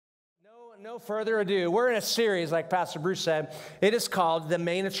No further ado, we're in a series, like Pastor Bruce said. It is called The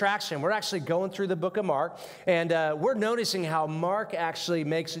Main Attraction. We're actually going through the book of Mark, and we're noticing how Mark actually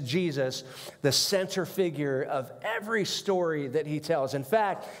makes Jesus the center figure of every story that he tells. In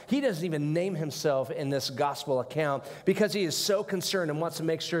fact, he doesn't even name himself in this gospel account because he is so concerned and wants to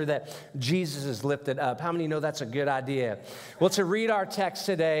make sure that Jesus is lifted up. How many know that's a good idea? Well, to read our text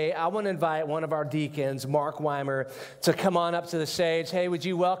today, I want to invite one of our deacons, Mark Weimer, to come on up to the stage. Hey, would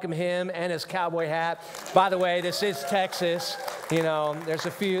you welcome him and his cowboy hat? By the way, this is Texas. You know, there's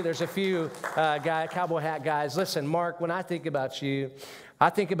a few cowboy hat guys. Listen, Mark, when I think about you, I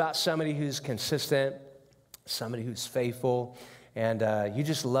think about somebody who's consistent, somebody who's faithful, and you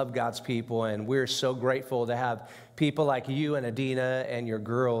just love God's people, and we're so grateful to have people like you and Adina and your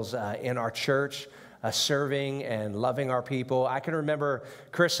girls in our church, serving and loving our people. I can remember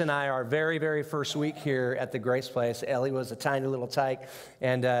Chris and I, our very, very first week here at the Grace Place. Ellie was a tiny little tyke,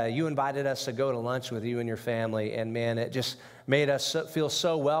 and you invited us to go to lunch with you and your family, and man, it just made us feel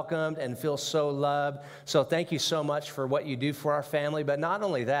so welcomed and feel so loved. So thank you so much for what you do for our family, but not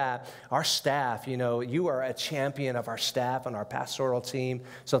only that, our staff, you know, you are a champion of our staff and our pastoral team,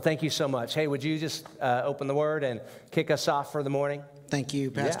 so thank you so much. Hey, would you just open the word and kick us off for the morning? Thank you,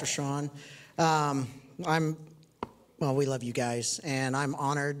 Pastor Shawn. We love you guys, and I'm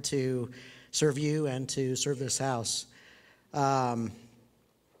honored to serve you and to serve this house. How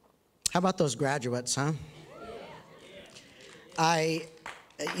about those graduates, huh?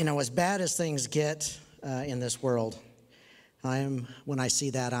 As bad as things get in this world, when I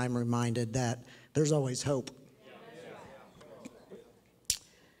see that, I'm reminded that there's always hope.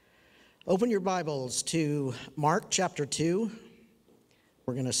 Open your Bibles to Mark chapter 2.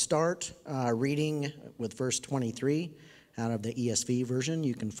 We're going to start reading with verse 23 out of the ESV version.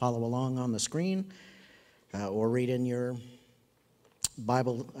 You can follow along on the screen or read in your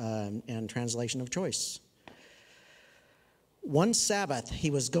Bible and translation of choice. One Sabbath,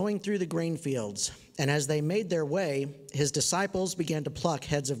 he was going through the grain fields, and as they made their way, his disciples began to pluck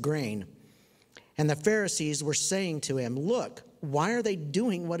heads of grain. And the Pharisees were saying to him, "Look, why are they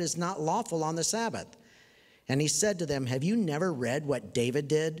doing what is not lawful on the Sabbath?" And he said to them, "Have you never read what David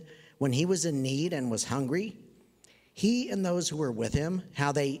did when he was in need and was hungry? He and those who were with him,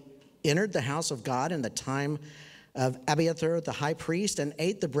 how they entered the house of God in the time of Abiathar the high priest and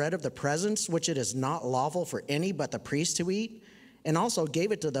ate the bread of the presence, which it is not lawful for any but the priest to eat, and also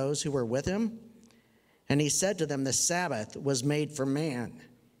gave it to those who were with him." And he said to them, "The Sabbath was made for man,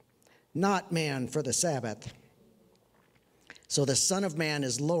 not man for the Sabbath. So the Son of Man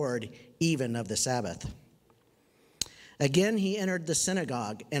is Lord even of the Sabbath." Again he entered the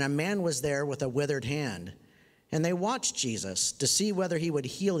synagogue, and a man was there with a withered hand. And they watched Jesus to see whether he would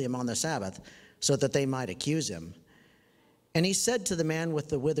heal him on the Sabbath, so that they might accuse him. And he said to the man with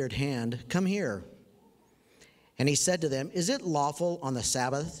the withered hand, "Come here." And he said to them, "Is it lawful on the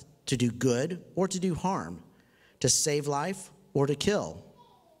Sabbath to do good or to do harm, to save life or to kill?"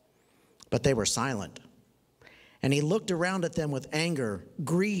 But they were silent. And he looked around at them with anger,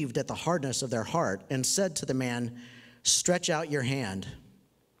 grieved at the hardness of their heart, and said to the man, "Stretch out your hand."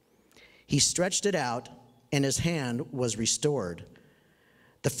 He stretched it out, and his hand was restored.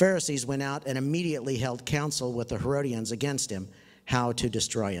 The Pharisees went out and immediately held counsel with the Herodians against him, how to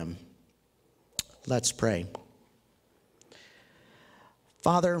destroy him. Let's pray.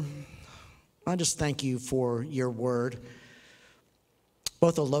 Father, I just thank you for your word,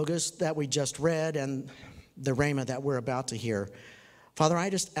 both the Logos that we just read and the Rhema that we're about to hear. Father,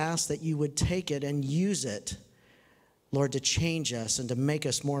 I just ask that you would take it and use it, Lord, to change us and to make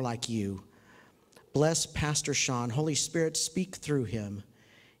us more like you. Bless Pastor Shawn. Holy Spirit, speak through him.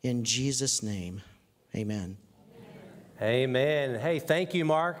 In Jesus' name, amen. Amen. Hey, thank you,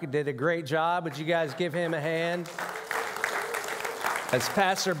 Mark. You did a great job. Would you guys give him a hand? As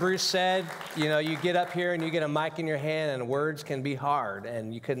Pastor Bruce said, you know, you get up here and you get a mic in your hand and words can be hard,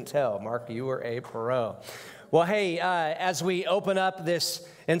 and you couldn't tell. Mark, you were a pro. Well, hey, as we open up this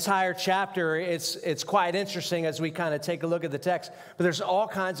entire chapter, it's quite interesting as we kind of take a look at the text. But there's all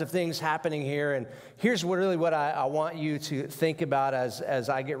kinds of things happening here, and here's what I want you to think about as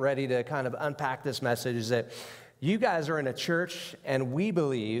I get ready to kind of unpack this message, is that you guys are in a church, and we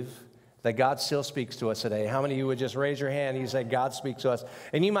believe that God still speaks to us today. How many of you would just raise your hand and you say, God speaks to us?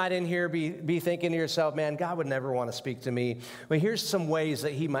 And you might in here be thinking to yourself, man, God would never want to speak to me. Well, here's some ways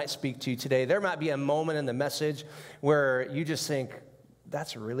that he might speak to you today. There might be a moment in the message where you just think,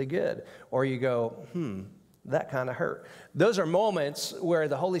 that's really good. Or you go, That kind of hurt. Those are moments where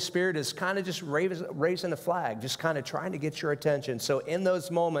the Holy Spirit is kind of just raising a flag, just kind of trying to get your attention. So in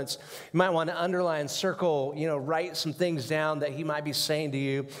those moments, you might want to underline, circle, write some things down that he might be saying to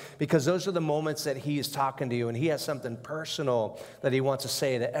you, because those are the moments that he is talking to you, and he has something personal that he wants to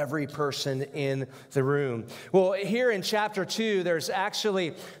say to every person in the room. Well, here in chapter 2, there's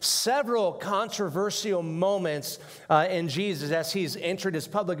actually several controversial moments in Jesus as he's entered his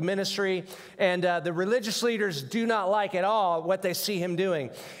public ministry, and the religious leaders do not like at all what they see him doing.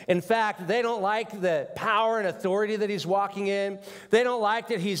 In fact, they don't like the power and authority that he's walking in. They don't like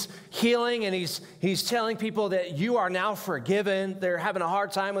that he's healing and he's telling people that you are now forgiven. They're having a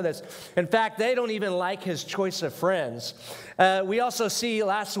hard time with this. In fact, they don't even like his choice of friends. We also see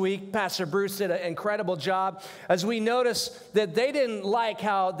last week, Pastor Bruce did an incredible job as we noticed that they didn't like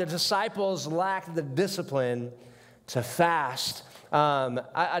how the disciples lacked the discipline to fast.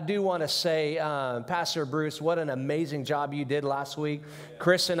 I do want to say, Pastor Bruce, what an amazing job you did last week.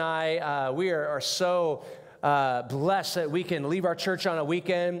 Chris and I, we are so blessed that we can leave our church on a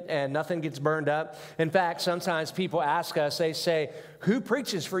weekend and nothing gets burned up. In fact, sometimes people ask us, they say, who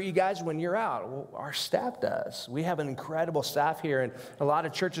preaches for you guys when you're out? Well, our staff does. We have an incredible staff here, and a lot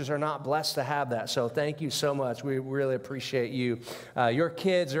of churches are not blessed to have that. So thank you so much. We really appreciate you. Your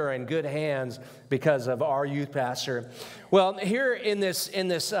kids are in good hands because of our youth pastor. Well, here in this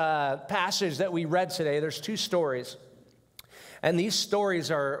passage that we read today, there's two stories. And these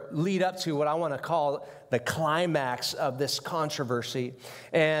stories lead up to what I want to call the climax of this controversy.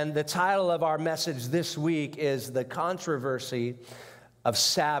 And the title of our message this week is The Controversy of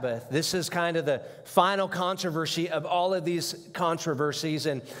Sabbath. This is kind of the final controversy of all of these controversies.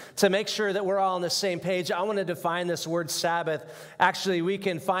 And to make sure that we're all on the same page, I want to define this word Sabbath. Actually, we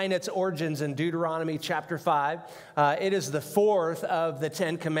can find its origins in Deuteronomy chapter 5. It is the fourth of the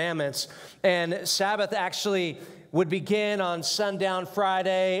 10 commandments. And Sabbath actually would begin on sundown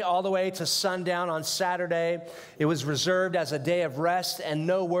Friday all the way to sundown on Saturday. It was reserved as a day of rest and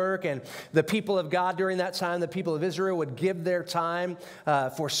no work. And the people of God during that time, the people of Israel, would give their time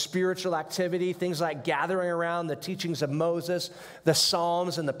for spiritual activity, things like gathering around the teachings of Moses, the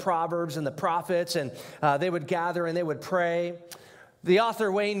Psalms and the Proverbs and the prophets. And they would gather and they would pray. The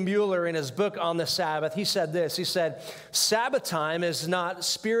author Wayne Mueller, in his book on the Sabbath, he said this. He said, Sabbath time is not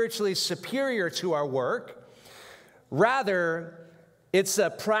spiritually superior to our work. Rather, it's a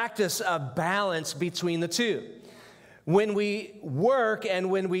practice of balance between the two. When we work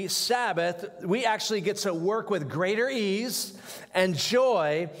and when we Sabbath, we actually get to work with greater ease and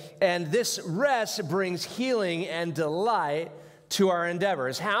joy, and this rest brings healing and delight to our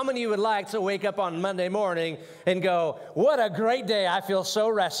endeavors. How many would like to wake up on Monday morning and go, what a great day, I feel so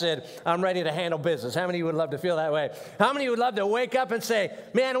rested, I'm ready to handle business? How many would love to feel that way? How many would love to wake up and say,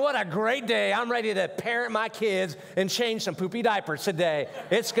 man, what a great day, I'm ready to parent my kids and change some poopy diapers today.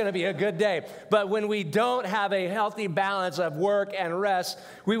 It's going to be a good day. But when we don't have a healthy balance of work and rest,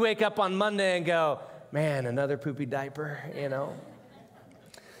 we wake up on Monday and go, man, another poopy diaper,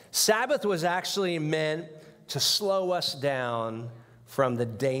 Sabbath was actually meant to slow us down from the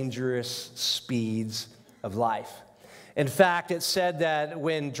dangerous speeds of life. In fact, it said that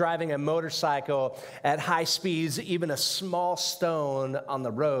when driving a motorcycle at high speeds, even a small stone on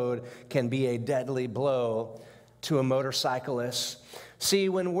the road can be a deadly blow to a motorcyclist. See,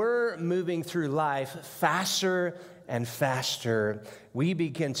 when we're moving through life faster and faster, we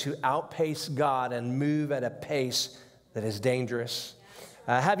begin to outpace God and move at a pace that is dangerous.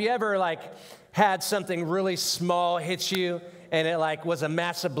 Have you ever had something really small hit you and it was a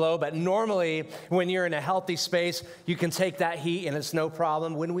massive blow? But normally when you're in a healthy space, you can take that heat and it's no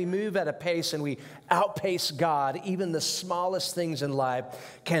problem. When we move at a pace and we outpace God, even the smallest things in life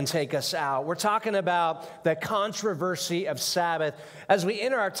can take us out. We're talking about the controversy of Sabbath. As we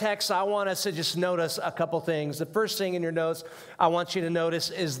enter our text, I want us to just notice a couple things. The first thing in your notes I want you to notice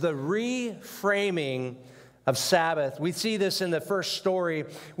is the reframing of Sabbath. We see this in the first story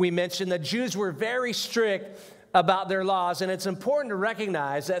we mentioned. The Jews were very strict about their laws, and it's important to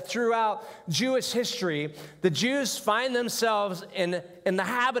recognize that throughout Jewish history, the Jews find themselves in the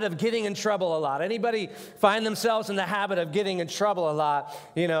habit of getting in trouble a lot. Anybody find themselves in the habit of getting in trouble a lot?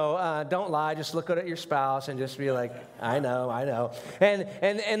 Don't lie, just look at your spouse and just be like, I know.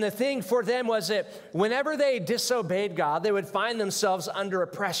 And the thing for them was that whenever they disobeyed God, they would find themselves under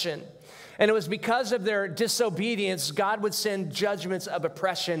oppression. And it was because of their disobedience, God would send judgments of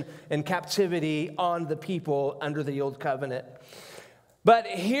oppression and captivity on the people under the old covenant. But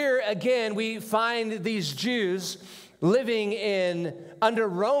here again, we find these Jews living under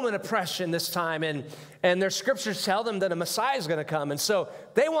Roman oppression this time, and their scriptures tell them that a Messiah is going to come. And so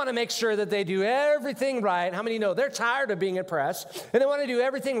they want to make sure that they do everything right. How many know they're tired of being oppressed, and they want to do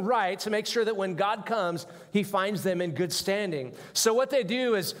everything right to make sure that when God comes, he finds them in good standing. So what they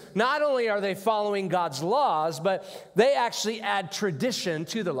do is not only are they following God's laws, but they actually add tradition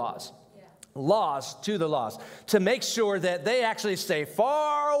to the laws. Laws to the laws to make sure that they actually stay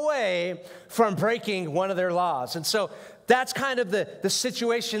far away from breaking one of their laws. And so that's kind of the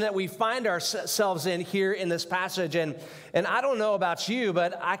situation that we find ourselves in here in this passage. And I don't know about you,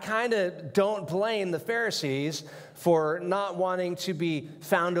 but I kind of don't blame the Pharisees for not wanting to be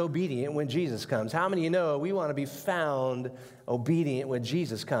found obedient when Jesus comes. How many of you know we want to be found obedient when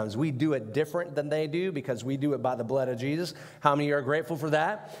Jesus comes? We do it different than they do because we do it by the blood of Jesus. How many are grateful for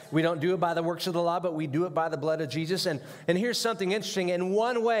that? We don't do it by the works of the law, but we do it by the blood of Jesus. And here's something interesting. In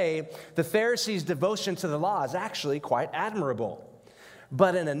one way, the Pharisees' devotion to the law is actually quite admirable.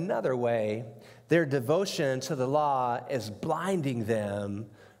 But in another way, their devotion to the law is blinding them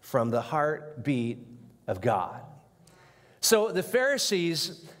from the heartbeat of God. So the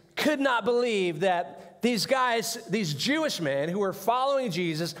Pharisees could not believe that these guys, these Jewish men who were following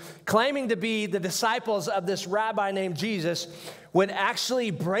Jesus, claiming to be the disciples of this rabbi named Jesus, would actually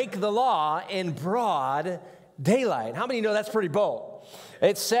break the law in broad daylight. How many know that's pretty bold?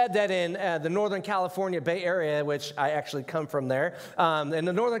 It's said that in the Northern California Bay Area, which I actually come from there, in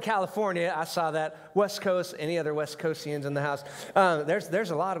the Northern California, I saw that West Coast, any other West Coastians in the house, there's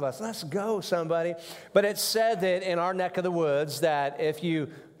a lot of us. Let's go, somebody. But it's said that in our neck of the woods that if you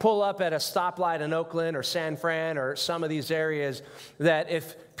pull up at a stoplight in Oakland or San Fran or some of these areas, that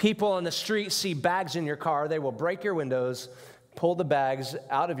if people on the street see bags in your car, they will break your windows, pull the bags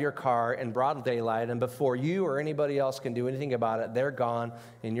out of your car in broad daylight, and before you or anybody else can do anything about it, they're gone,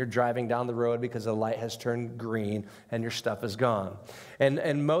 and you're driving down the road because the light has turned green and your stuff is gone.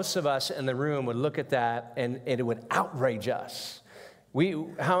 And most of us in the room would look at that, and it would outrage us.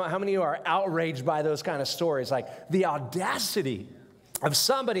 How many of you are outraged by those kind of stories? Like the audacity of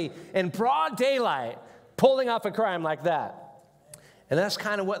somebody in broad daylight pulling off a crime like that. And that's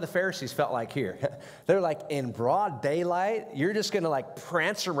kind of what the Pharisees felt like here. They're like, in broad daylight, you're just going to like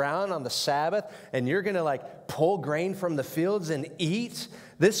prance around on the Sabbath, and you're going to like pull grain from the fields and eat.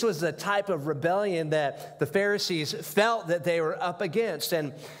 This was the type of rebellion that the Pharisees felt that they were up against.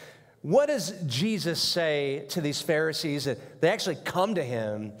 And what does Jesus say to these Pharisees? They actually come to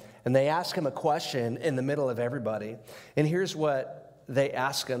him, and they ask him a question in the middle of everybody. And here's what they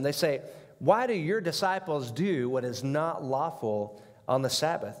ask him. They say, why do your disciples do what is not lawful on the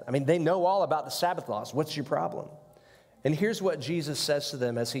Sabbath? I mean, they know all about the Sabbath laws. What's your problem? And here's what Jesus says to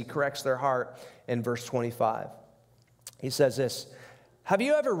them as he corrects their heart in verse 25. He says this, have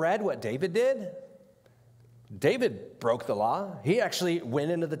you ever read what David did? David broke the law. He actually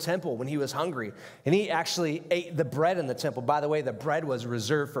went into the temple when he was hungry, and he actually ate the bread in the temple. By the way, the bread was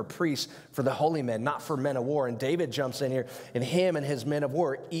reserved for priests, for the holy men, not for men of war. And David jumps in here, and him and his men of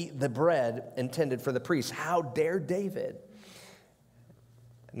war eat the bread intended for the priests. How dare David?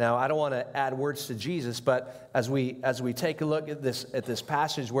 Now, I don't want to add words to Jesus, but as we take a look at this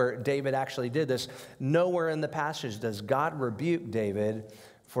passage where David actually did this, nowhere in the passage does God rebuke David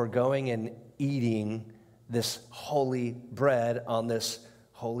for going and eating this holy bread on this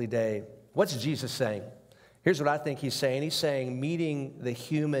holy day. What's Jesus saying? Here's what I think he's saying. He's saying meeting the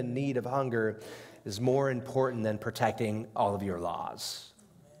human need of hunger is more important than protecting all of your laws.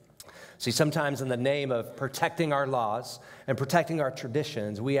 See, sometimes in the name of protecting our laws and protecting our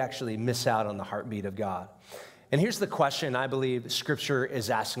traditions, we actually miss out on the heartbeat of God. And here's the question I believe Scripture is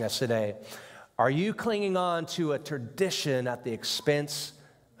asking us today. Are you clinging on to a tradition at the expense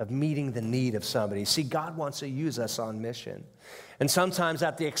of meeting the need of somebody? See, God wants to use us on mission. And sometimes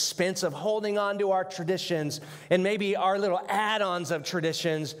at the expense of holding on to our traditions and maybe our little add-ons of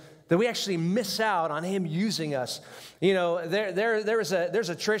traditions, that we actually miss out on him using us. You know, there's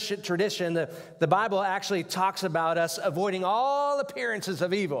a tradition. The Bible actually talks about us avoiding all appearances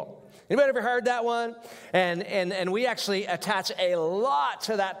of evil. Anybody ever heard that one? And we actually attach a lot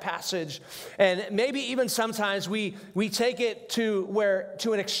to that passage. And maybe even sometimes we take it to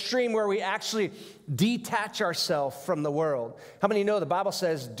an extreme where we actually detach ourselves from the world. How many know the Bible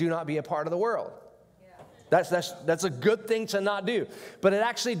says, do not be a part of the world? That's a good thing to not do. But it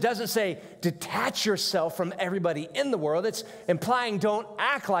actually doesn't say detach yourself from everybody in the world. It's implying don't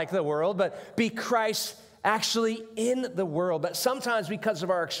act like the world, but be Christ actually in the world. But sometimes because of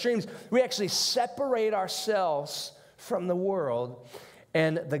our extremes, we actually separate ourselves from the world.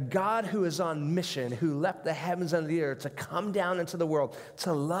 And the God who is on mission, who left the heavens and the earth to come down into the world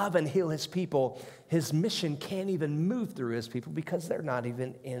to love and heal his people, his mission can't even move through his people because they're not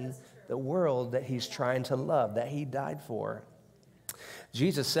even in the world that he's trying to love, that he died for.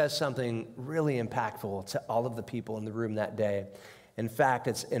 Jesus says something really impactful to all of the people in the room that day. In fact,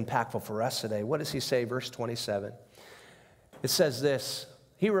 it's impactful for us today. What does he say? Verse 27. It says this.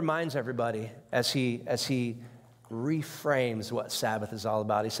 He reminds everybody as he reframes what Sabbath is all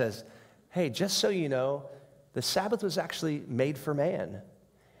about. He says, hey, just so you know, the Sabbath was actually made for man.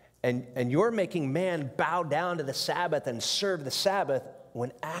 And you're making man bow down to the Sabbath and serve the Sabbath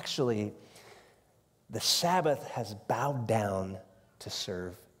when actually the Sabbath has bowed down to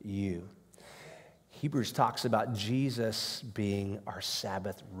serve you. Hebrews talks about Jesus being our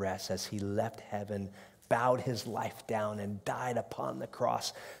Sabbath rest as he left heaven, bowed his life down, and died upon the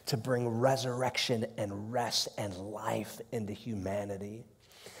cross to bring resurrection and rest and life into humanity.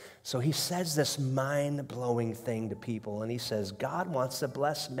 So he says this mind-blowing thing to people, and he says, God wants to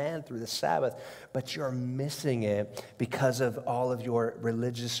bless man through the Sabbath, but you're missing it because of all of your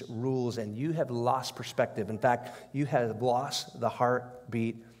religious rules, and you have lost perspective. In fact, you have lost the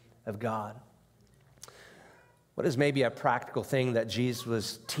heartbeat of God. What is maybe a practical thing that Jesus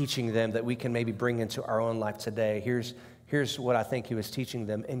was teaching them that we can maybe bring into our own life today? Here's what I think he was teaching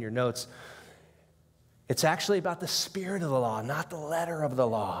them in your notes. It's actually about the spirit of the law, not the letter of the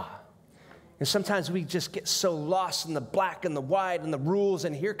law. And sometimes we just get so lost in the black and the white and the rules,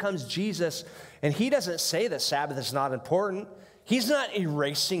 and here comes Jesus, and he doesn't say that Sabbath is not important. He's not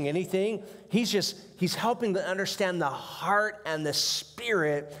erasing anything. He's helping to understand the heart and the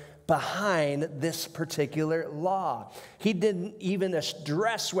spirit behind this particular law. He didn't even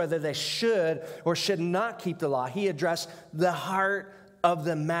address whether they should or should not keep the law. He addressed the heart of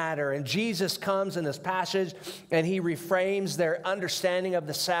the matter. And Jesus comes in this passage and he reframes their understanding of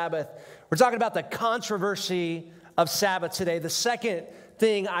the Sabbath. We're talking about the controversy of Sabbath today. The second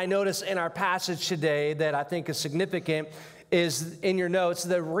thing I notice in our passage today that I think is significant is in your notes,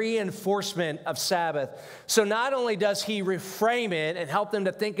 the reinforcement of Sabbath. So not only does he reframe it and help them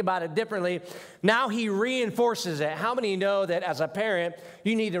to think about it differently, now he reinforces it. How many know that as a parent,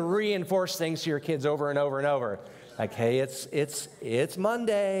 you need to reinforce things to your kids over and over and over? Like, hey, it's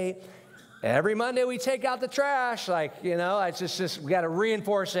Monday. Every Monday we take out the trash. Like, you know, it's just we got to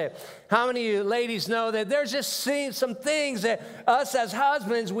reinforce it. How many of you ladies know that there's just some things that us as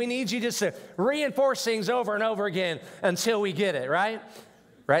husbands, we need you just to reinforce things over and over again until we get it, right?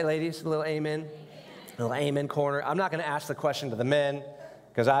 Right, ladies? A little amen. A little amen corner. I'm not going to ask the question to the men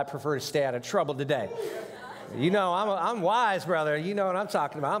because I prefer to stay out of trouble today. You know, I'm wise, brother. You know what I'm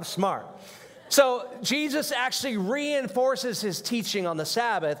talking about. I'm smart. So Jesus actually reinforces his teaching on the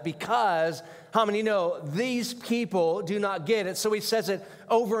Sabbath because, how many know, these people do not get it. So he says it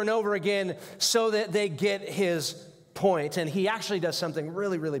over and over again so that they get his point. And he actually does something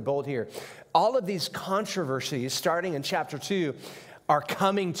really, really bold here. All of these controversies, starting in chapter 2, are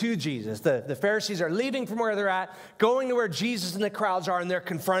coming to Jesus. The Pharisees are leaving from where they're at, going to where Jesus and the crowds are, and they're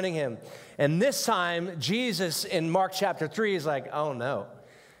confronting him. And this time, Jesus in Mark chapter 3 is like, oh no.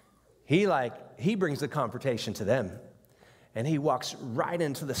 He brings the confrontation to them, and he walks right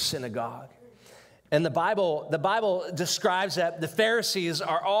into the synagogue. And the Bible describes that the Pharisees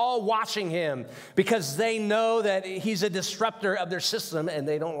are all watching him because they know that he's a disruptor of their system and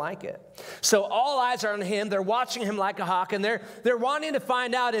they don't like it. So all eyes are on him. They're watching him like a hawk, and they're wanting to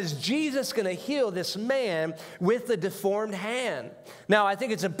find out, is Jesus going to heal this man with the deformed hand? Now, I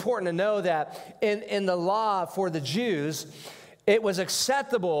think it's important to know that in the law for the Jews, it was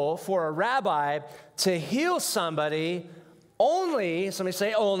acceptable for a rabbi to heal somebody only, somebody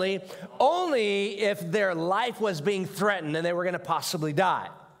say only if their life was being threatened and they were going to possibly die.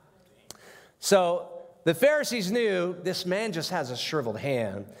 So the Pharisees knew this man just has a shriveled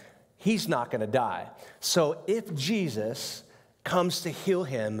hand. He's not going to die. So if Jesus comes to heal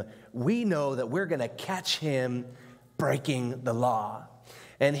him, we know that we're going to catch him breaking the law.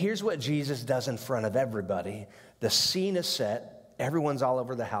 And here's what Jesus does in front of everybody. The scene is set. Everyone's all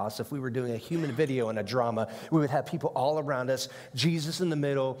over the house. If we were doing a human video and a drama, we would have people all around us. Jesus in the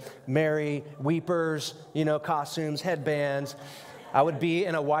middle, Mary, weepers, costumes, headbands. I would be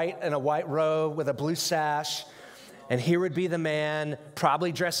in a white robe with a blue sash. And here would be the man,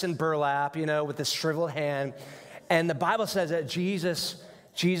 probably dressed in burlap, with this shriveled hand. And the Bible says that Jesus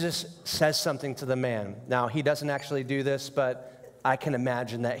says something to the man. Now, he doesn't actually do this, but I can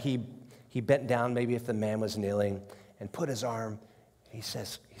imagine that he bent down, maybe if the man was kneeling, and put his arm. He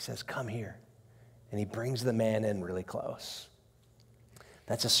says, come here. And he brings the man in really close.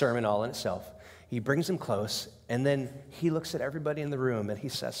 That's a sermon all in itself. he brings him close, and then he looks at everybody in the room, and he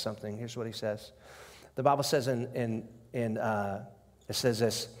says something. Here's what he says. The Bible says it says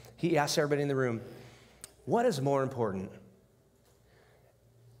this. He asks everybody in the room, what is more important?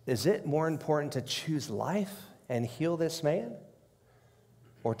 Is it more important to choose life and heal this man,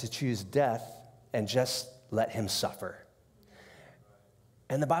 or to choose death and just let him suffer?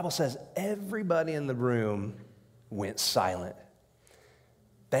 And the Bible says everybody in the room went silent.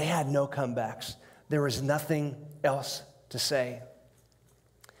 They had no comebacks. There was nothing else to say.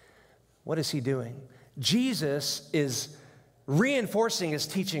 What is he doing? Jesus is reinforcing his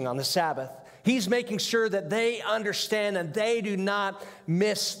teaching on the Sabbath. He's making sure that they understand and they do not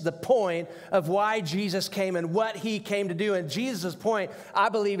miss the point of why Jesus came and what he came to do. And Jesus' point, I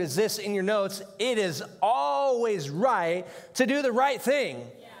believe, is this in your notes. It is always right to do the right thing.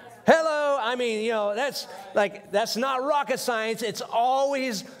 Hello, I mean, that's not rocket science. It's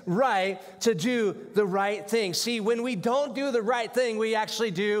always right to do the right thing. See, when we don't do the right thing, we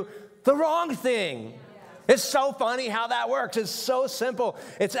actually do the wrong thing. It's so funny how that works. It's so simple.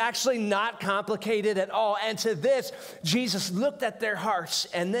 It's actually not complicated at all. And to this, Jesus looked at their hearts,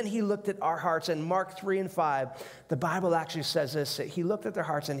 and then he looked at our hearts. In Mark 3 and 5, the Bible actually says this, that he looked at their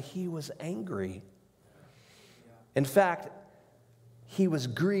hearts and he was angry. In fact, he was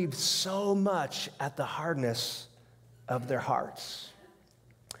grieved so much at the hardness of their hearts.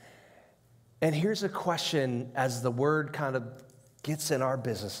 And here's a question as the word kind of gets in our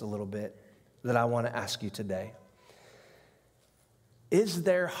business a little bit that I want to ask you today. Is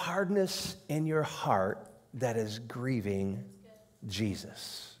there hardness in your heart that is grieving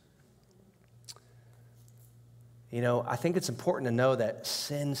Jesus? I think it's important to know that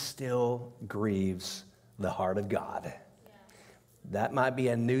sin still grieves the heart of God. That might be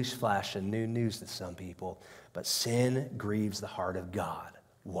a newsflash and new news to some people, but sin grieves the heart of God.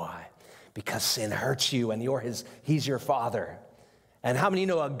 Why? Because sin hurts you and he's your father. And how many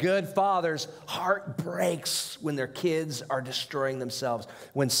know a good father's heart breaks when their kids are destroying themselves,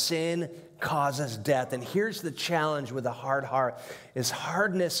 when sin causes death? And here's the challenge with a hard heart, is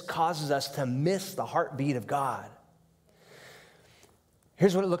hardness causes us to miss the heartbeat of God.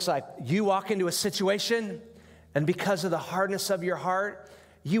 Here's what it looks like. You walk into a situation, and because of the hardness of your heart,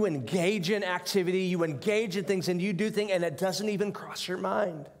 you engage in activity, you engage in things, and you do things, and it doesn't even cross your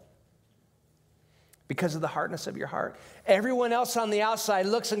mind. Because of the hardness of your heart. Everyone else on the outside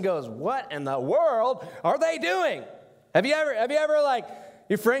looks and goes, what in the world are they doing? Have you ever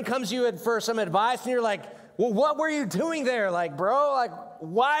your friend comes to you for some advice and you're like, well, what were you doing there? Bro,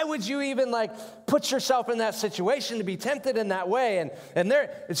 why would you even put yourself in that situation to be tempted in that way? And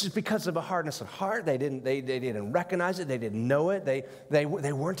it's just because of a hardness of heart. They didn't recognize it. They didn't know it. They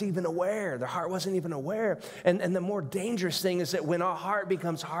weren't even aware. Their heart wasn't even aware. And the more dangerous thing is that when our heart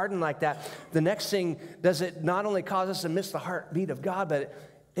becomes hardened like that, the next thing does it not only cause us to miss the heartbeat of God, but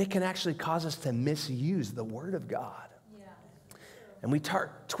it can actually cause us to misuse the word of God. And we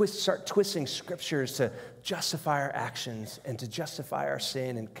start twisting scriptures to justify our actions and to justify our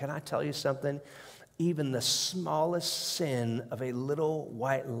sin. And can I tell you something? Even the smallest sin of a little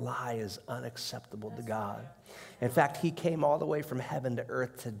white lie is unacceptable to God. In fact, he came all the way from heaven to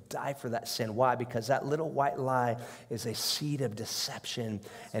earth to die for that sin. Why? Because that little white lie is a seed of deception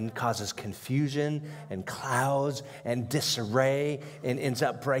and causes confusion and clouds and disarray and ends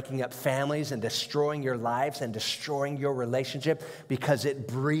up breaking up families and destroying your lives and destroying your relationship because it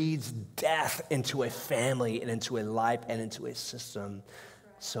breeds death into a family and into a life and into a system.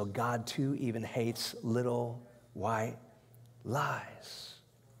 So God, too, even hates little white lies.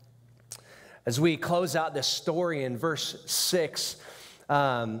 As we close out this story in verse 6,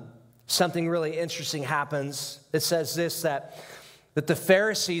 something really interesting happens. It says this, that the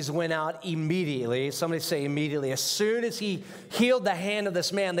Pharisees went out immediately. Somebody say immediately. As soon as he healed the hand of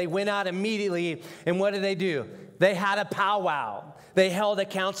this man, they went out immediately. And what did they do? They had a powwow. They held a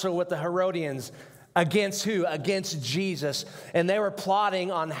council with the Herodians. Against who? Against Jesus. And they were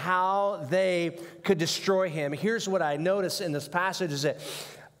plotting on how they could destroy him. Here's what I notice in this passage is that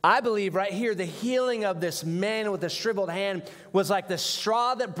I believe right here the healing of this man with the shriveled hand was like the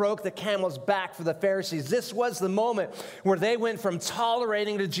straw that broke the camel's back for the Pharisees. This was the moment where they went from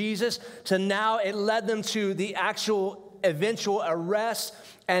tolerating to Jesus to now it led them to the actual eventual arrest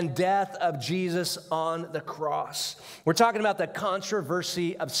and death of Jesus on the cross. We're talking about the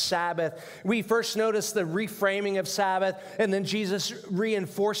controversy of Sabbath. We first notice the reframing of Sabbath, and then Jesus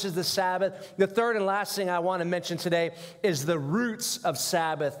reinforces the Sabbath. The third and last thing I want to mention today is the roots of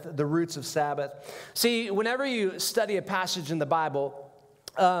Sabbath, the roots of Sabbath. See, whenever you study a passage in the Bible,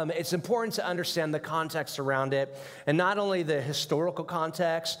 it's important to understand the context around it, and not only the historical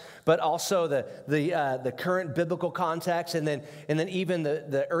context, but also the current biblical context, and then even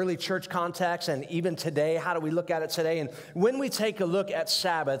the early church context, and even today, how do we look at it today? And when we take a look at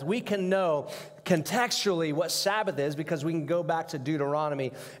Sabbath, we can know contextually what Sabbath is because we can go back to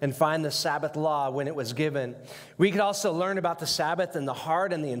Deuteronomy and find the Sabbath law when it was given. We can also learn about the Sabbath and the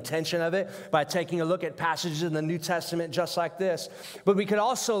heart and the intention of it by taking a look at passages in the New Testament just like this. But we could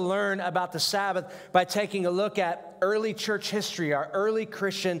also learn about the Sabbath by taking a look at early church history, our early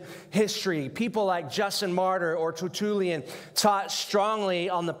Christian history. People like Justin Martyr or Tertullian taught strongly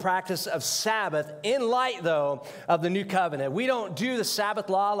on the practice of Sabbath in light, though, of the New Covenant. We don't do the Sabbath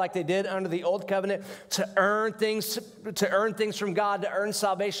law like they did under the Old Covenant to earn things from God, to earn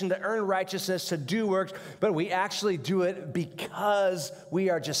salvation, to earn righteousness, to do works, but we actually do it because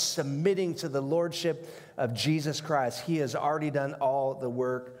we are just submitting to the lordship of Jesus Christ. He has already done all the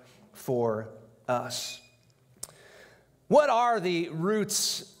work for us. What are the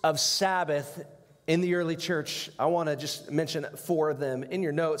roots of Sabbath in the early church? I want to just mention 4 of them in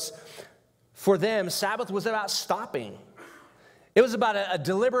your notes. For them, Sabbath was about stopping. It was about a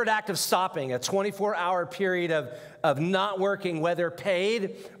deliberate act of stopping, a 24-hour period of not working, whether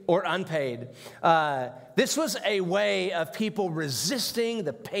paid or unpaid. This was a way of people resisting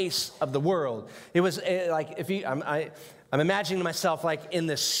the pace of the world. It was like, I'm imagining myself like in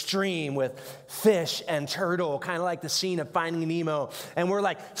this stream with fish and turtle, kind of like the scene of Finding Nemo. And we're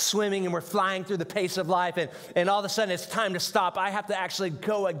like swimming and we're flying through the pace of life. And all of a sudden it's time to stop. I have to actually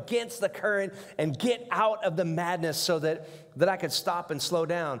go against the current and get out of the madness so that I could stop and slow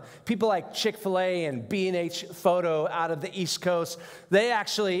down. People like Chick-fil-A and B&H Photo out of the East Coast, they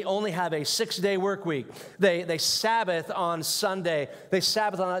actually only have a 6-day work week. They Sabbath on Sunday. They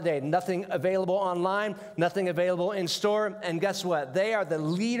Sabbath on that day. Nothing available online, nothing available in store. And guess what? They are the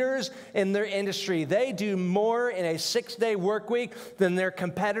leaders in their industry. They do more in a 6-day work week than their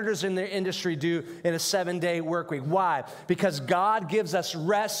competitors in their industry do in a 7-day work week. Why? Because God gives us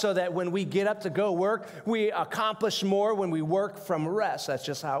rest so that when we get up to go work, we accomplish more when we work from rest. That's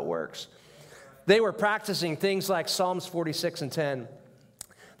just how it works. They were practicing things like Psalms 46:10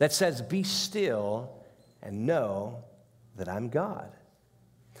 that says, "Be still and know that I'm God."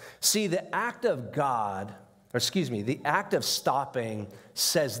 See, the act of stopping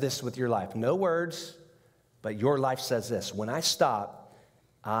says this with your life. No words, but your life says this. When I stop,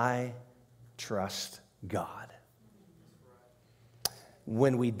 I trust God.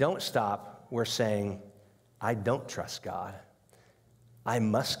 When we don't stop, we're saying, I don't trust God. I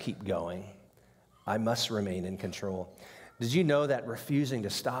must keep going. I must remain in control. Did you know that refusing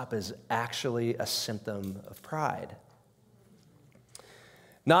to stop is actually a symptom of pride?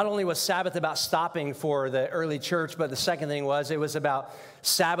 Not only was Sabbath about stopping for the early church, but the second thing was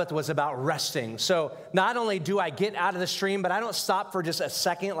Sabbath was about resting. So not only do I get out of the stream, but I don't stop for just a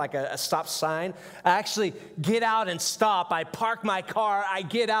second like a stop sign. I actually get out and stop. I park my car, I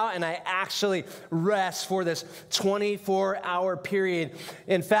get out, and I actually rest for this 24-hour period.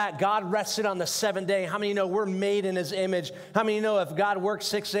 In fact, God rested on the 7th day. How many know we're made in His image? How many know if God worked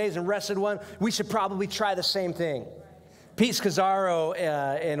 6 days and rested one, we should probably try the same thing? Pete Scazzaro,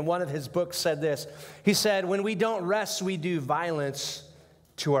 in one of his books, said this. He said, when we don't rest, we do violence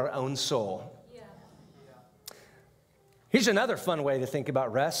to our own soul. Yeah. Here's another fun way to think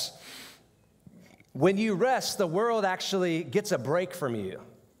about rest. When you rest, the world actually gets a break from you.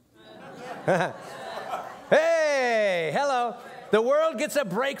 Hey, hello. The world gets a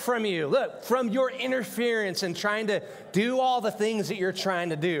break from you. Look, from your interference and trying to do all the things that you're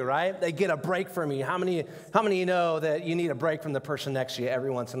trying to do, right? They get a break from you. How many of you know that you need a break from the person next to you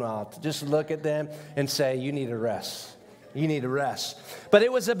every once in a while? Just look at them and say, you need a rest. You need a rest. But it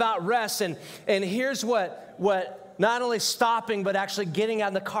was about rest, and here's what not only stopping, but actually getting out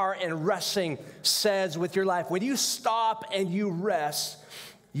of the car and resting says with your life. When you stop and you rest,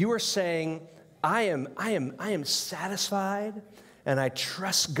 you are saying, I am satisfied, and I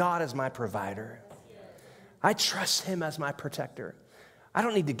trust God as my provider. I trust Him as my protector. I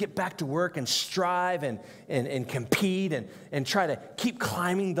don't need to get back to work and strive and compete and try to keep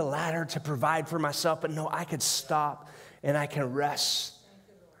climbing the ladder to provide for myself. But no, I could stop and I can rest.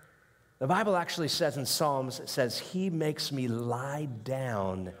 The Bible actually says in Psalms, it says, He makes me lie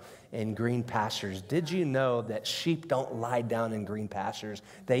down in green pastures. Did you know that sheep don't lie down in green pastures?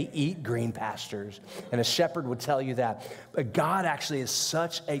 They eat green pastures. And a shepherd would tell you that. But God actually is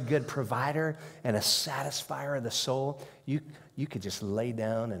such a good provider and a satisfier of the soul. You could just lay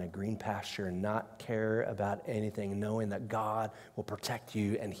down in a green pasture and not care about anything, knowing that God will protect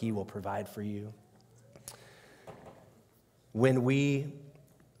you and He will provide for you. When we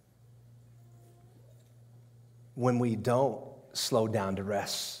when we don't slow down to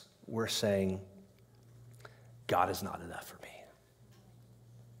rest, we're saying, God is not enough for me.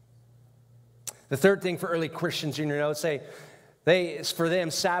 The third thing for early Christians in your notes, for them,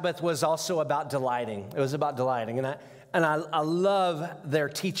 Sabbath was also about delighting. It was about delighting. And I love their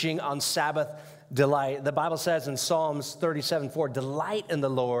teaching on Sabbath delight. The Bible says in Psalms 37:4, delight in the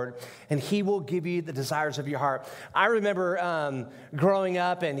Lord, and he will give you the desires of your heart. I remember growing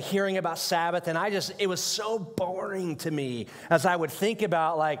up and hearing about Sabbath, and it was so boring to me as I would think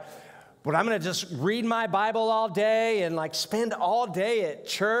about but I'm going to just read my Bible all day and spend all day at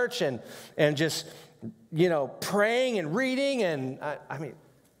church and just, praying and reading. And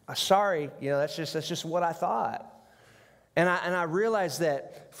sorry, that's just what I thought. And I realized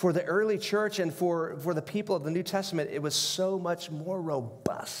that for the early church and for the people of the New Testament, it was so much more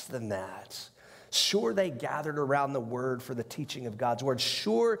robust than that. Sure, they gathered around the word for the teaching of God's word.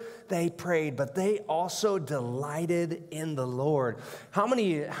 Sure, they prayed, but they also delighted in the Lord. How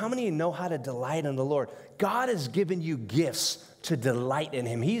many know how to delight in the Lord? God has given you gifts to delight in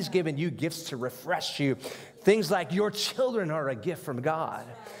him. He's given you gifts to refresh you. Things like your children are a gift from God.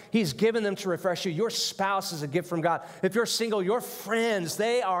 He's given them to refresh you. Your spouse is a gift from God. If you're single, your friends,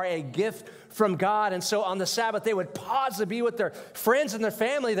 they are a gift from God. And so on the Sabbath, they would pause to be with their friends and their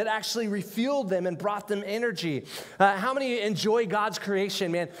family that actually refueled them and brought them energy. How many enjoy God's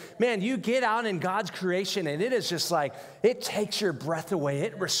creation, man? Man, you get out in God's creation and it is just it takes your breath away.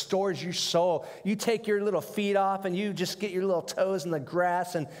 It restores your soul. You take your little feet off and you just get your little toes in the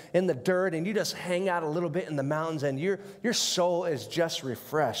grass and in the dirt and you just hang out a little bit in the mountains and your soul is just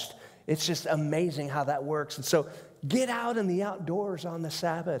refreshed. It's just amazing how that works. And so get out in the outdoors on the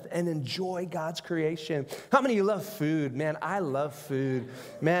Sabbath and enjoy God's creation. How many of you love food? Man, I love food.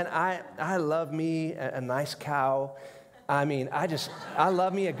 Man, I love me a nice cow. I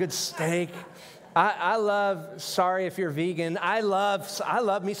love me a good steak. I love, sorry if you're vegan, I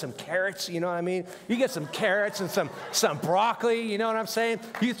love me some carrots, you know what I mean? You get some carrots and some broccoli, you know what I'm saying?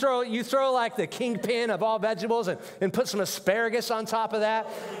 You throw the kingpin of all vegetables and put some asparagus on top of that.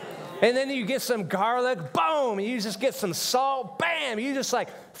 And then you get some garlic, boom, you just get some salt, bam, you just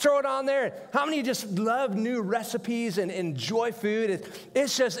throw it on there. How many of you just love new recipes and enjoy food?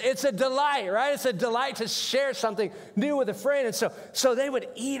 It's a delight, right? It's a delight to share something new with a friend. And so they would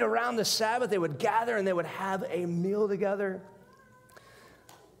eat around the Sabbath, they would gather and they would have a meal together.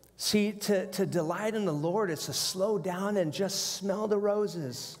 See, to delight in the Lord is to slow down and just smell the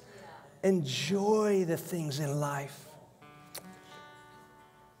roses. Enjoy the things in life.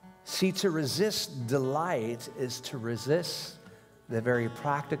 See, to resist delight is to resist the very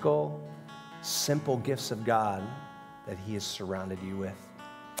practical, simple gifts of God that he has surrounded you with.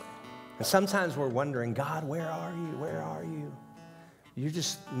 And sometimes we're wondering, God, where are you? Where are you? You're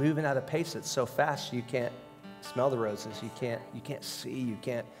just moving at a pace that's so fast you can't smell the roses. You can't see, you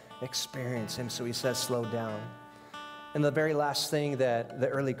can't experience him. So he says, slow down. And the very last thing that the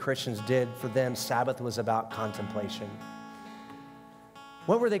early Christians did for them, Sabbath was about contemplation.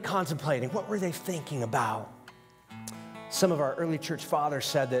 What were they contemplating? What were they thinking about? Some of our early church fathers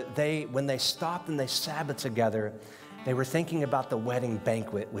said that when they stopped and they Sabbath together, they were thinking about the wedding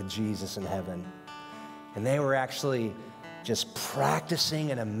banquet with Jesus in heaven. And they were actually just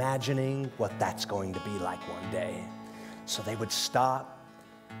practicing and imagining what that's going to be like one day. So they would stop,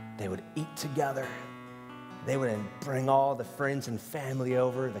 they would eat together, they would bring all the friends and family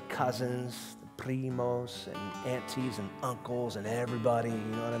over, the cousins, primos and aunties and uncles and everybody, you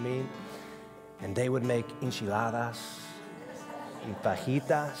know what I mean? And they would make enchiladas and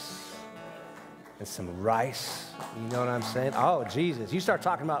fajitas and some rice, you know what I'm saying? Oh, Jesus, you start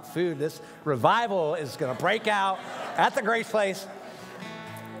talking about food, this revival is going to break out at the Grace Place.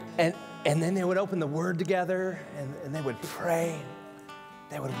 And then they would open the Word together and they would pray,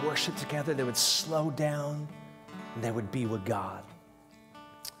 they would worship together, they would slow down, and they would be with God.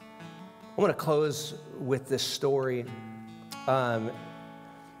 I want to close with this story.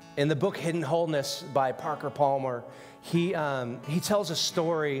 In the book Hidden Wholeness by Parker Palmer, he tells a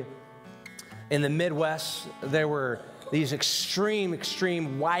story. In the Midwest, there were these extreme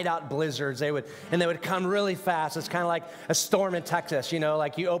whiteout blizzards. They would come really fast. It's kind of like a storm in Texas, you know,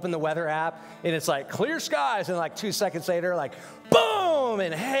 like you open the weather app and it's clear skies, and 2 seconds later, boom,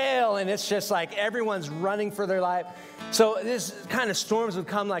 and hail, and it's just everyone's running for their life. So this kind of storms would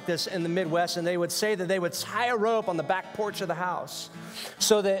come like this in the Midwest, and they would say that they would tie a rope on the back porch of the house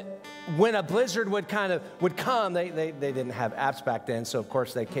so that when a blizzard would come, they didn't have apps back then, so of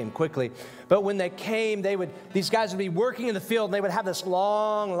course they came quickly. But when they came, these guys would be working in the field, and they would have this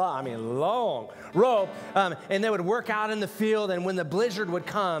long rope, and they would work out in the field. And when the blizzard would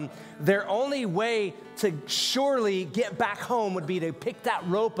come, their only way to surely get back home would be to pick that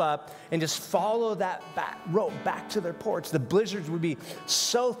rope up and just follow that rope back to their porch. The blizzards would be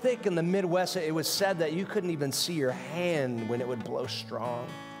so thick in the Midwest, it was said that you couldn't even see your hand when it would blow strong.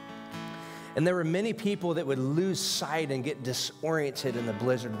 And there were many people that would lose sight and get disoriented in the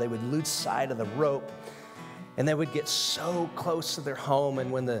blizzard. They would lose sight of the rope, and they would get so close to their home.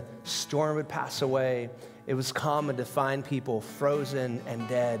 And when the storm would pass away, it was common to find people frozen and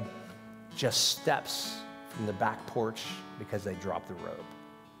dead just steps from the back porch because they dropped the rope.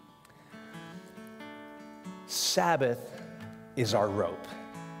 Sabbath is our rope.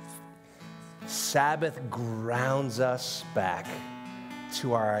 Sabbath grounds us back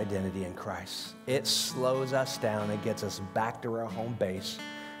to our identity in Christ. It slows us down and gets us back to our home base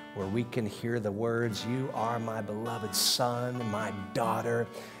where we can hear the words, "You are my beloved son, my daughter.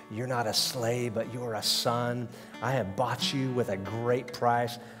 You're not a slave, but you're a son. I have bought you with a great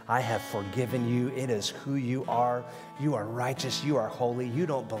price. I have forgiven you. It is who you are. You are righteous. You are holy. You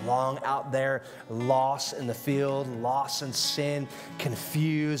don't belong out there lost in the field, lost in sin,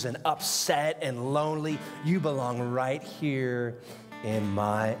 confused and upset and lonely. You belong right here in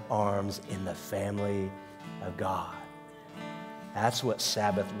my arms, in the family of God." That's what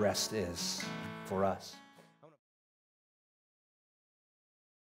Sabbath rest is for us.